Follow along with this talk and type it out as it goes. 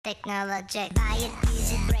Technology. Buy it,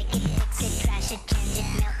 use it, break it, fix it, trash it, change it,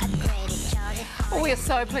 mail, upgrade it, charge it. Well, we are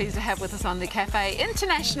so pleased to have with us on the Café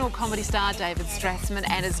international comedy star David Strassman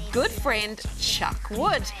and his good friend Chuck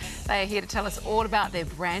Wood. They are here to tell us all about their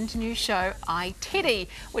brand new show, iTedE,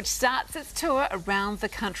 which starts its tour around the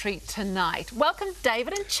country tonight. Welcome,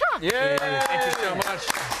 David and Chuck. Yeah, thank you so much.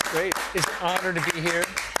 Great. It's an honour to be here.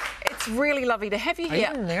 It's really lovely to have you here.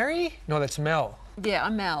 Are you Neri? No, that's Mel. Yeah,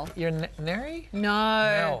 I'm Mel. You're Neri? No.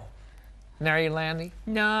 Mel. Neri Landy?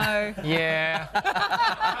 No. Yeah.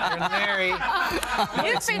 You're Neri.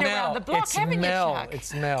 You've been around the block, haven't you, Chuck?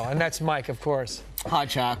 It's Mel. And that's Mike, of course. Hi,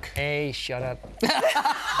 Chuck. Hey, shut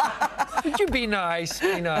up. Would you be nice?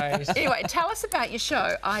 Be nice. Anyway, tell us about your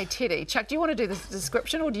show, iTedE. Chuck, do you want to do the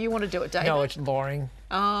description or do you want to do it, David? No, it's boring.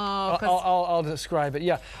 Oh, I'll describe it.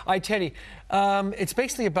 Yeah, iTedE. It's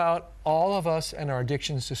basically about all of us and our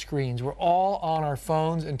addictions to screens. We're all on our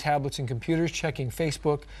phones and tablets and computers checking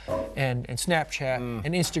Facebook and Snapchat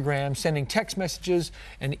and Instagram, sending text messages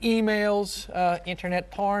and emails,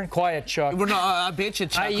 internet porn. Quiet, Chuck. Well, no, I bet you,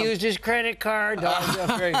 Chuck. I used his credit card.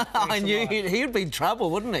 I knew he'd be in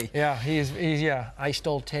trouble, wouldn't he? Yeah, yeah. I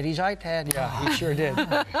stole Teddy's iPad. Yeah, he sure did.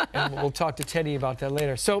 And we'll talk to Teddy about that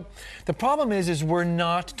later. So the problem is we're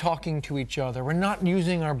not talking to each other. We're not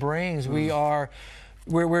using our brains.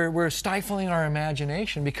 We're stifling our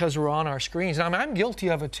imagination because we're on our screens. And I'm guilty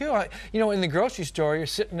of it too. In the grocery store, you're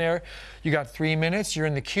sitting there, you got 3 minutes, you're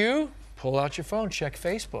in the queue, pull out your phone, check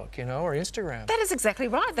Facebook, or Instagram. that is exactly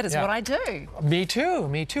right. That is what I do. Me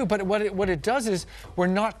too. But what it does is we're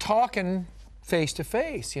not talking face to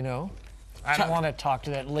face, I don't want to talk to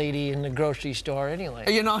that lady in the grocery store anyway.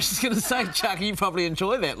 I was just going to say, Chuck, you probably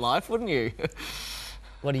enjoy that life, wouldn't you?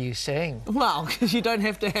 What are you saying? Well, because you don't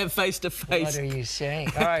have to have face-to-face. What are you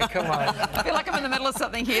saying? All right, come on. I feel like I'm in the middle of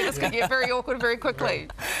something here. This could get very awkward very quickly.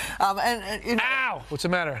 Ow! What's the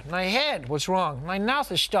matter? My head. What's wrong? My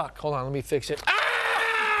mouth is stuck. Hold on, let me fix it.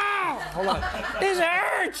 Ow! Hold on. This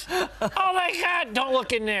hurts! Oh my God! Don't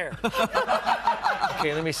look in there.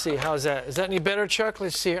 Okay, let me see. How's that? Is that any better, Chuck?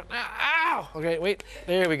 Let's see. Ow! Okay, wait.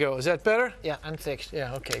 There we go. Is that better? Yeah, I'm fixed.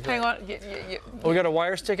 Yeah, okay, good. Hang on. Oh, we got a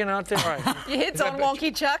wire sticking out there? All right. Your head's on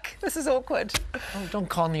wonky, Chuck. This is awkward. Oh, don't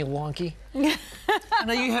call me wonky.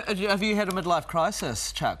 Have you had a midlife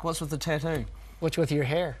crisis, Chuck? What's with the tattoo? What's with your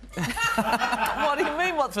hair? What do you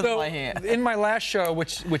mean, what's with my hair? In my last show,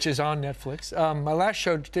 which is on Netflix, my last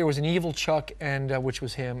show, there was an evil Chuck, and which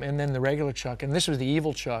was him, and then the regular Chuck, and this was the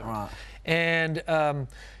evil Chuck. Right. And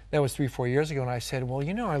that was 3-4 years ago, and I said, well,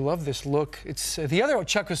 I love this look. It's the other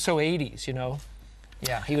Chuck was so 80s,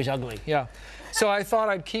 Yeah, he was ugly. Yeah. So I thought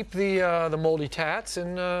I'd keep the moldy tats,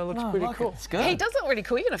 and looks pretty cool. It's good. He does look really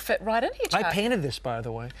cool. You're going to fit right in here, Chuck. I painted this, by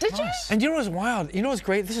the way. Did you? And you know what's wild? You know what's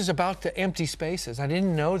great? This is about the empty spaces. I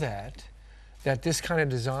didn't know that this kind of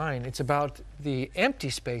design, it's about the empty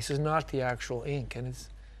spaces, not the actual ink. And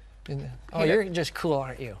you're just cool,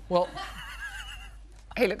 aren't you? Well,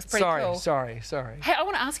 he looks pretty cool. Sorry. Hey, I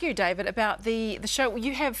want to ask you, David, about the show.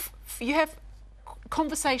 You have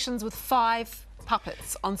conversations with 5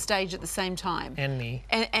 puppets on stage at the same time. And me.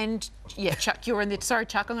 And yeah, Chuck, you're in there. Sorry,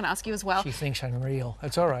 Chuck, I'm going to ask you as well. She thinks I'm real.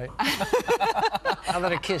 That's all right. How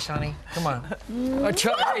about a kiss, honey? Come on.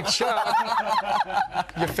 Chuck, hey,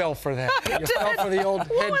 Chuck. You fell for that. You fell for the old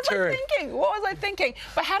head turn. What was I thinking?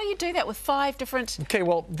 But how do you do that with 5 different... Okay,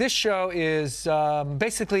 well, this show is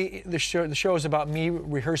basically, the show is about me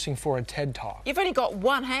rehearsing for a TED Talk. You've only got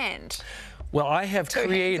one hand. Well, I have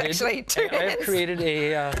created... Actually, 2 hands. I have created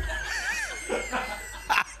a...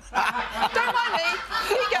 Don't mind me.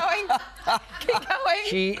 Keep going.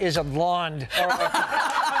 She is a blonde. All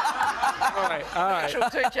right. All right. Sure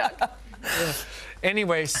too, Chuck. Yeah.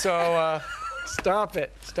 Anyway, so stop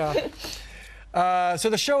it. So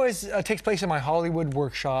the show takes place in my Hollywood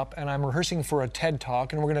workshop, and I'm rehearsing for a TED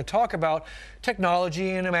Talk, and we're going to talk about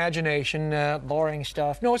technology and imagination, boring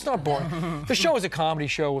stuff. No, it's not boring. The show is a comedy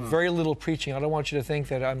show with very little preaching. I don't want you to think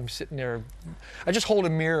that I'm sitting there. I just hold a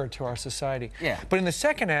mirror to our society. Yeah. But in the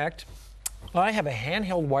second act, I have a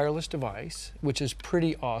handheld wireless device, which is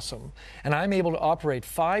pretty awesome, and I'm able to operate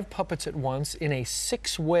 5 puppets at once in a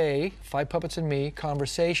 6-way, 5 puppets and me,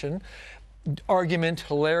 conversation, argument,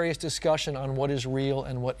 hilarious discussion on what is real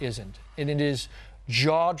and what isn't. And it is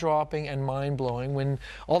jaw-dropping and mind-blowing when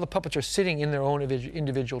all the puppets are sitting in their own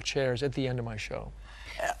individual chairs at the end of my show.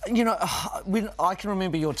 When I can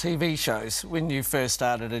remember your TV shows when you first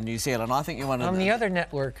started in New Zealand. I think you're one of On the other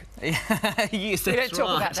network. Yes, that's we don't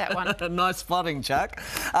talk right. about that one. Nice spotting, Chuck.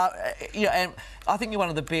 And I think you're one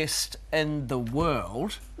of the best in the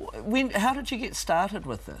world. How did you get started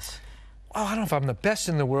with this? I don't know if I'm the best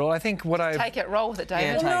in the world. I think what I've... Take it, roll with it,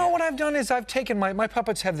 David. Well, no, what I've done is I've taken my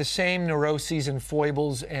puppets have the same neuroses and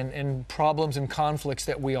foibles and problems and conflicts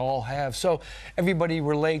that we all have. So everybody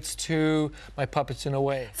relates to my puppets in a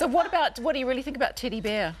way. So what do you really think about Teddy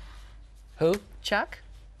Bear? Who? Chuck?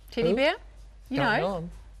 Teddy Who? Bear? You Don't know? know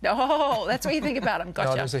him. Oh, that's what you think about him. Gotcha.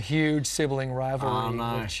 No, there's a huge sibling rivalry. Oh,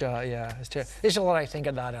 no. Which, yeah, this is what I think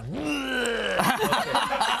about him.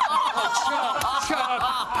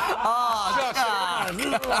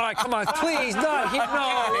 All right, come on, please, not here.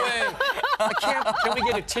 No way. I can't. Can we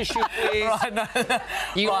get a tissue, please? Right, no.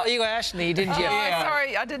 You asked me, didn't you? Oh,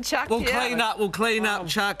 sorry, I did Chuck. We'll clean up,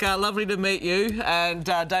 Chuck. Lovely to meet you. And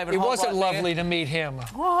David. It wasn't lovely to meet him.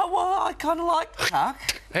 Well, I kind of like Chuck.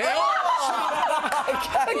 Hey.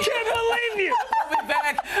 I can't believe you.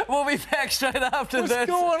 We'll be back straight after this.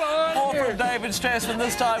 What's going on More here? from David Strassman,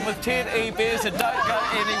 this time with TEDE Bear, so don't go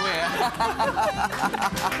anywhere.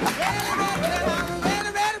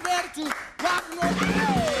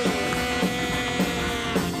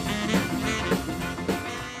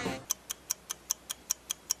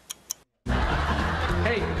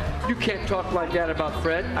 Hey, you can't talk like that about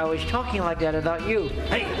Fred. I was talking like that about you.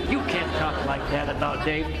 Hey, you can't talk like that about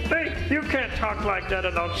Dave. Hey, you can't talk like that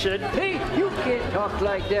about Sid. Hey, you can't talk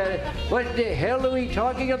like that. What the hell are we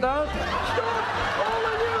talking about? Stop, all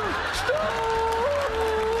of you! Stop!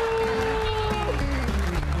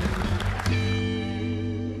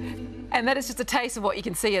 And that is just a taste of what you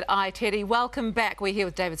can see at iTedE. Welcome back. We're here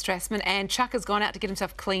with David Strassman, and Chuck has gone out to get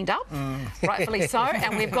himself cleaned up, rightfully so.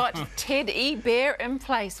 And we've got TEDE Bear in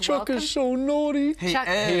place. Chuck Welcome. is so naughty. Chuck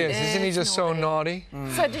He is. Isn't he just so naughty?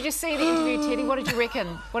 So did you see the interview, Teddy? What did you reckon?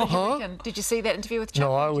 What did you reckon? Did you see that interview with Chuck?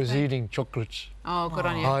 No, I What did you was think? eating chocolates. Oh, good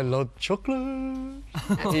on you. I love chocolate.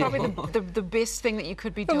 That's probably the best thing that you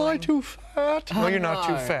could be doing. Am I too fat? No, you're not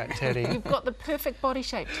too fat, Teddy. You've got the perfect body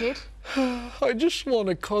shape, Ted. I just want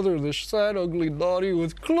to color this sad, ugly body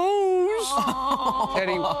with clothes.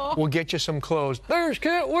 Teddy, we'll get you some clothes. There's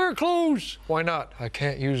can't wear clothes. Why not? I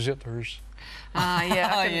can't use it. There's.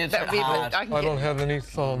 Yeah. It's That'd be hard. I can I get- don't have any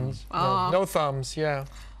thumbs. No, no thumbs. Yeah.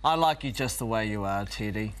 I like you just the way you are,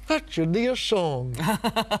 Teddy. That should be a song.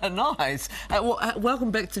 Nice. Welcome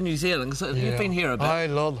back to New Zealand. So You've been here a bit. I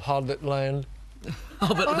love Hobbit land.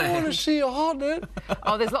 Hobbit I want to land. see a hobbit.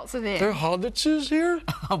 Oh, there's lots of There them. are hobbitses here.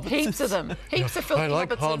 Heaps of them. Heaps of filthy I like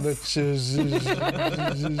hobbitses.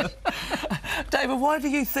 hobbitses. David, why do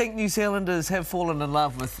you think New Zealanders have fallen in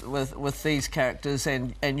love with these characters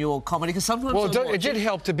and your comedy? Because sometimes Well, I it watch did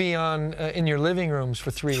help to be on in your living rooms for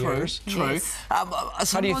 3 years. True. Yes.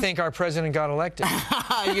 How do you think our president got elected?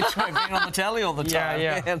 You're being on the telly all the time.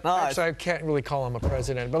 Yeah. Nice. Actually, I can't really call him a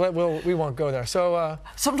president, but we won't go there. So,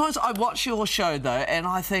 Sometimes I watch your show, though, and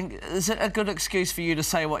I think, is it a good excuse for you to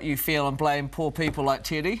say what you feel and blame poor people like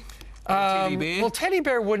Teddy? Teddy Bear? well, Teddy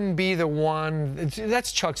Bear wouldn't be the one.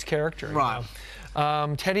 That's Chuck's character. you Right.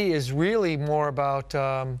 know. Teddy is really more about.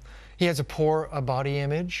 He has a poor body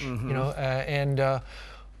image, you know, and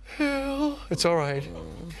yeah, it's all right.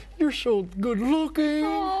 You're so good looking.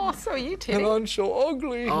 Oh, so are you, And Teddy. I'm so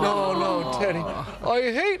ugly. No, Teddy.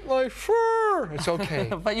 I hate my fur. It's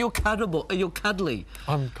okay. But you're cuddable. You're cuddly.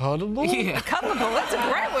 I'm cuddable. Yeah. Cuddleable, that's a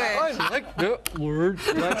great word. I like that word.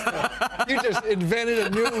 You just invented a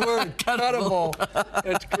new word. Cuddable.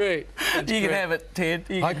 That's great. That's You can great. have it, Ted.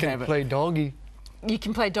 You I can can have it. play doggy. You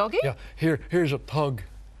can play doggy? Yeah. Here's a pug.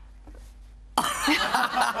 All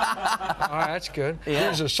right, that's good.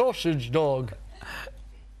 Here's a sausage dog.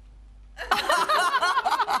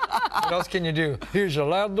 What else can you do? Here's a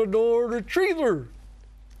Labrador retriever.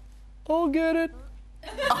 I'll get it.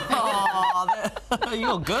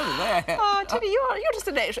 You're good at that. Oh, Teddy, you're just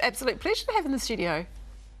an absolute pleasure to have in the studio.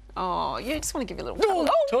 Oh, yeah, I just want to give you a little Don't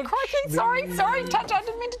Oh, touch crikey, me. sorry, touch. I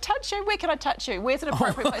didn't mean to touch you. Where can I touch you? Where's an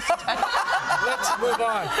appropriate place to touch? Let's move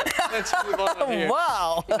on. Let's move on here.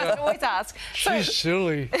 Wow. You must always ask. So, She's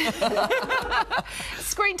silly.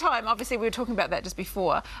 screen time, obviously, we were talking about that just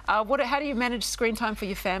before. How do you manage screen time for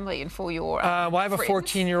your family and for your Well, I have a friends?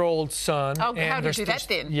 14-year-old son. Oh, and how do you there's do that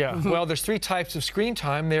then? Yeah, well, there's 3 types of screen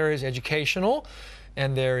time. There is educational,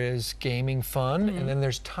 and there is gaming fun, and then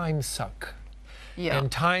there's time suck. Yeah.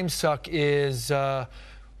 And time suck is, you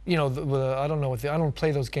know, I don't know what I don't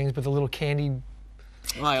play those games, but the little candy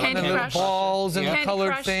Candy the little Crush. balls and the Candy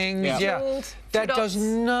colored Crush, things. Yeah. Yeah, Jeweled, that Two does Dots.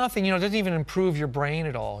 nothing. You know, it doesn't even improve your brain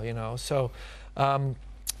at all. You know, so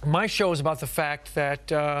my show is about the fact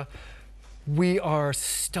that we are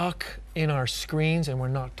stuck in our screens and we're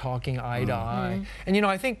not talking eye to eye. And you know,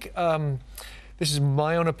 I think this is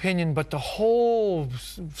my own opinion, but the whole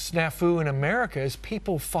snafu in America is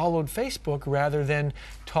people followed Facebook rather than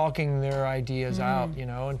talking their ideas out, you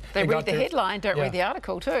know. And They read got the headline, don't yeah. read the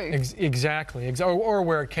article too. Exactly. Or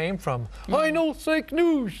where it came from. I know fake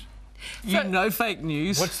news. You know fake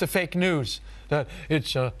news. What's the fake news? That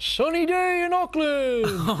it's a sunny day in Auckland.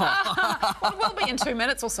 Well, it will be in 2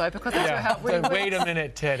 minutes or so because that's how it really Wait works. a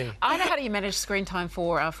minute, Teddy. I know how do you manage screen time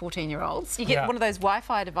for our 14-year-olds. You get one of those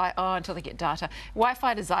Wi-Fi device. Oh, until they get data.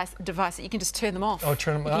 Wi-Fi device that you can just turn them off. Oh,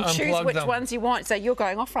 turn them. You can choose unplug which them. ones you want. So you're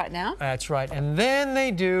going off right now. That's right. And then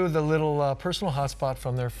they do the little personal hotspot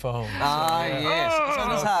from their phone. Yes.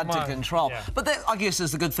 So it's hard to come on. control. Yeah. But that, I guess,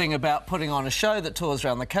 is the good thing about putting on a show that tours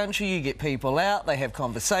around the country. You get people out, they have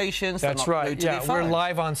conversations. That's they're not right. glued to Yeah, their we're phones.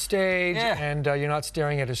 live on stage, Yeah. and you're not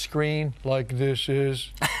staring at a screen like this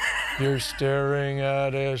is. You're staring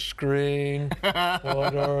at a screen.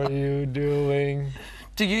 What are you doing?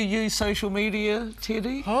 Do you use social media,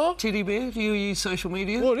 Teddy? Huh? Teddy Bear, do you use social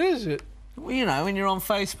media? What is it? Well, you know, when you're on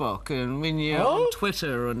Facebook and when you're Huh? on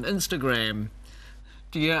Twitter and Instagram.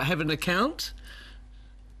 Do you have an account?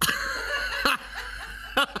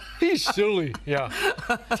 He's silly. Yeah.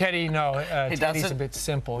 Teddy, no. Teddy's doesn't? a bit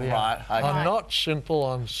simple. Yeah. Right, okay. I'm not simple.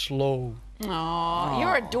 I'm slow. Oh,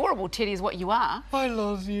 you're adorable, Teddy, is what you are. I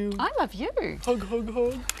love you. I love you. Hug, hug,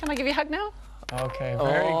 hug. Can I give you a hug now? Okay.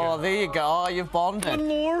 Very Oh, good. there you go. Oh, you've bonded. One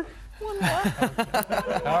more. One more.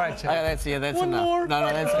 All right, Teddy. That's One enough. more. No,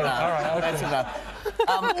 that's enough. All right, okay. That's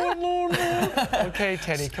enough. One more. Okay,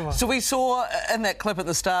 Teddy, come on. So we saw in that clip at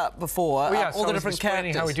the start before Oh, yeah, all so I the was different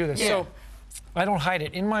explaining characters. how we do this. Yeah. So I don't hide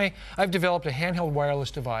it. I've developed a handheld wireless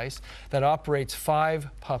device that operates 5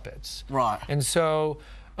 puppets. Right. And so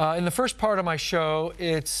in the first part of my show,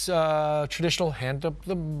 it's traditional hand up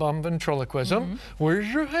the bum ventriloquism. Where's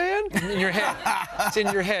your hand? In your head. It's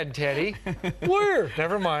in your head, Teddy. Where?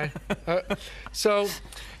 Never mind.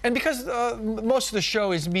 And because most of the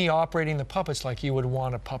show is me operating the puppets like you would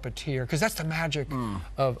want a puppeteer, because that's the magic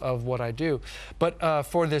of what I do. But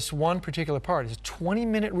for this one particular part, it's a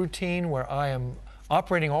 20-minute routine where I am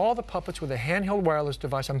operating all the puppets with a handheld wireless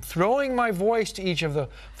device. I'm throwing my voice to each of the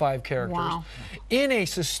 5 characters in a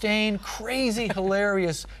sustained, crazy,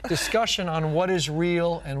 hilarious discussion on what is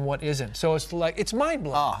real and what isn't. So it's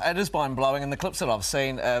mind-blowing. Oh, it is mind-blowing, and the clips that I've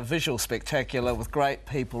seen are visual spectacular with great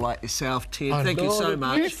people like yourself, Ted. Thank you so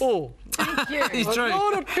much. People. Thank you. It's true. A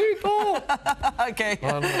lot of people. Okay.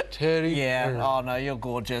 I'm a teddy Yeah. bear. Oh no, you're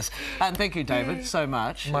gorgeous. And thank you, David, so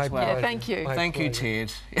much. My as well. pleasure. thank you. My Thank you,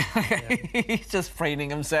 pleasure. Ted. He's just preening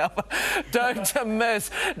himself. Don't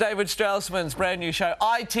miss David Strassman's brand new show,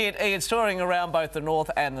 iTedE. It's touring around both the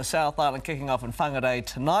North and the South Island, kicking off in Whangarei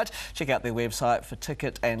tonight. Check out their website for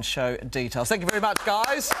ticket and show details. Thank you very much,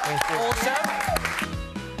 guys. Thank you. Awesome.